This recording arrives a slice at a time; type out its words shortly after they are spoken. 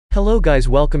Hello guys,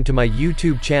 welcome to my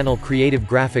YouTube channel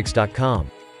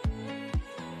creativegraphicz.com.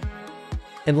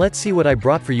 And let's see what I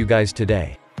brought for you guys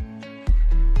today.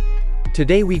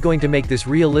 Today we going to make this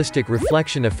realistic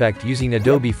reflection effect using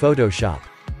Adobe Photoshop.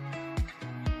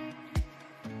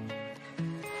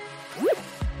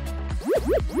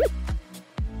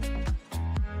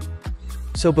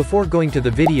 So before going to the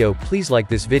video, please like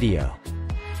this video.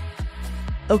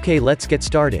 Okay, let's get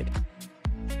started.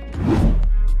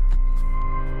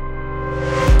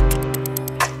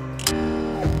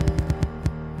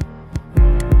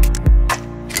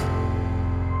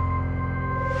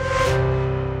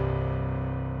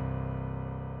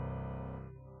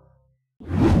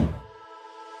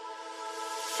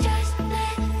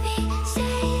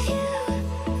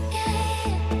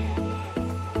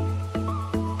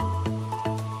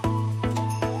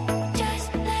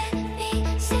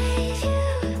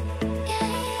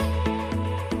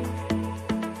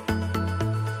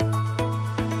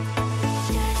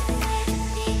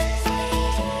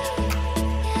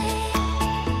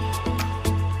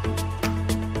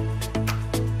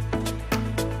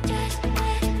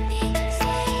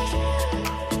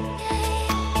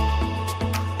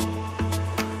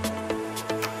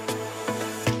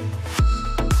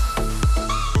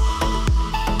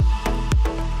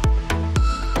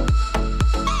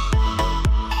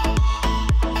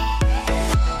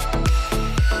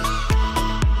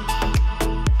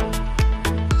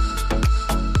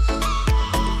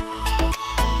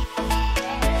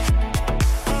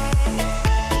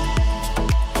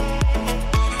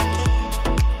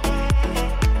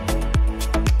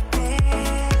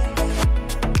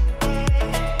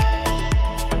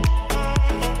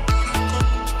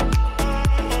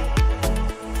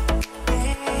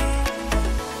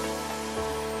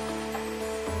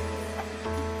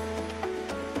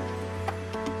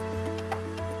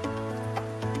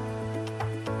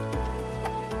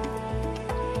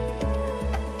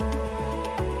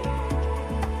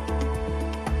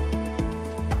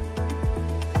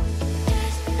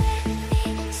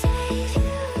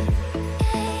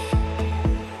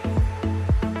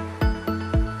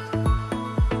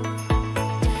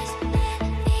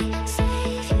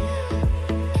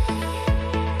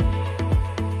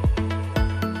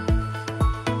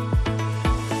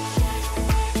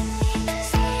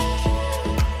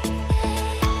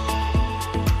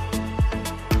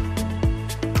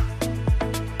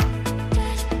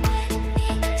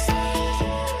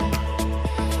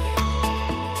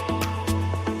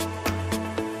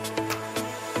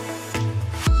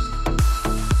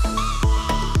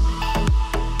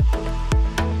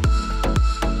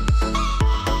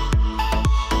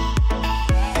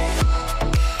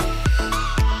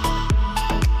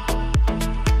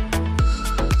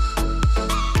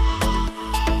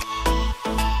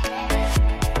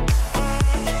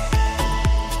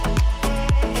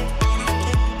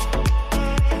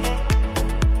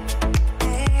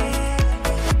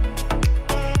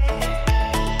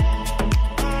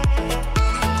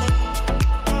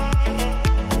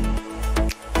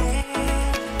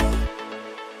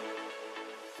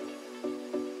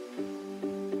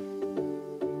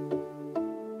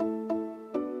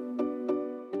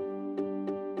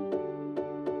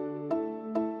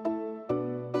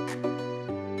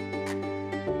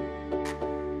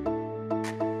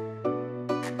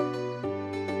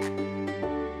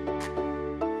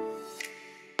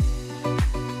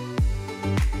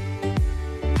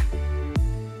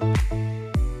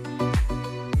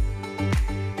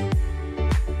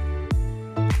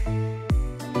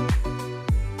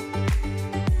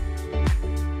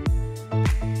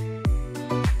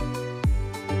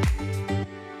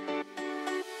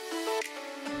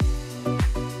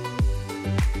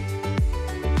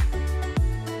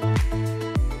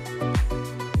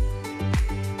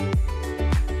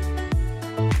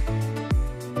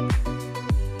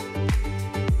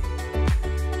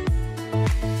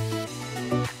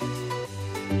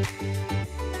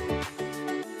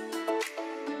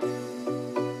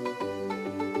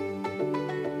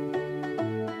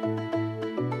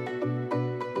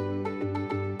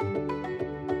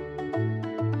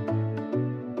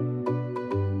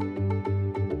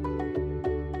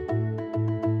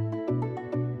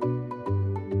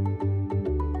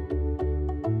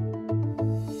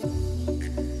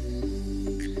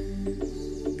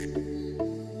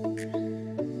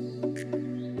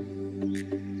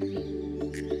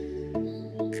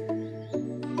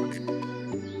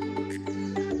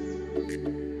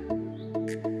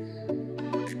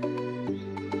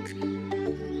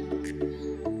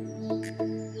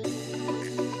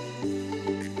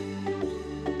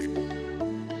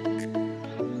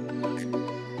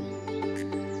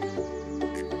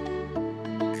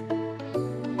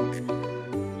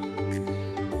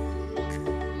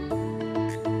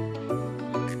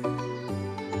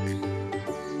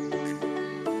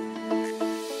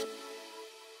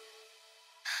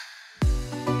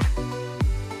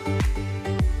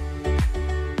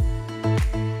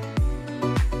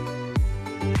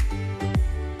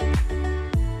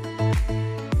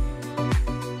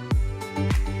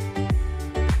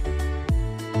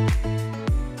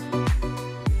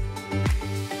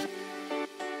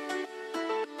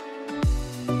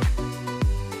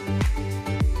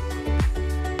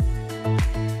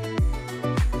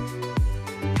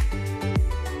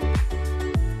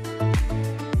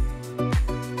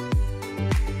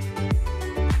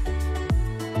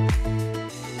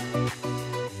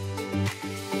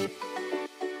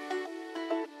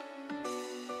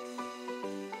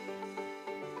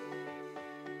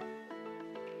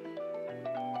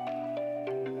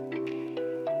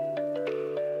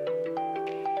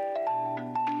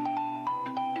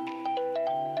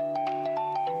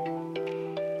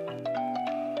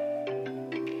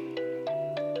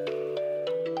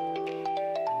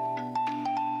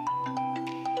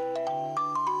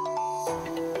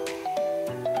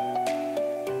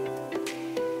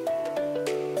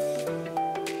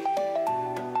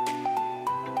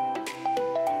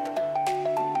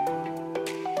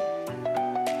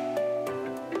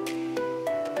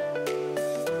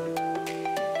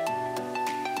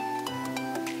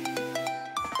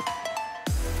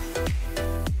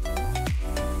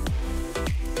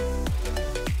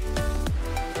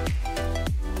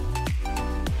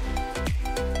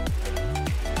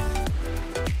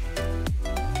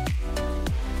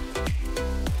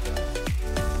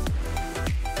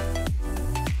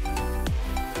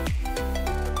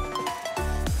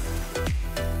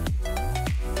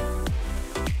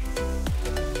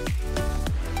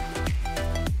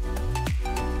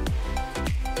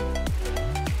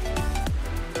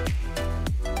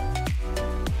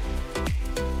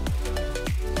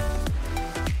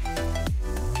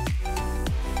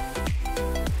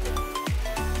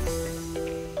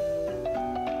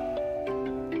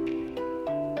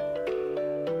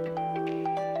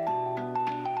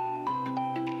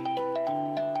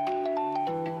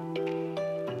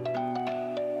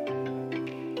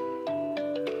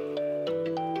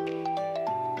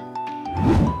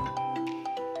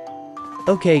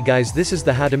 Okay guys, this is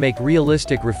the how to make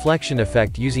realistic reflection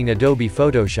effect using Adobe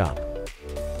Photoshop.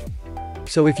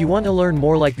 So if you want to learn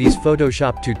more like these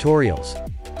Photoshop tutorials,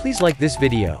 please like this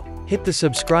video, hit the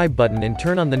subscribe button and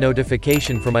turn on the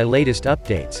notification for my latest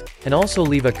updates, and also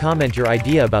leave a comment your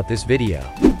idea about this video.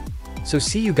 So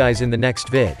see you guys in the next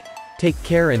vid. Take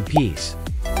care and peace.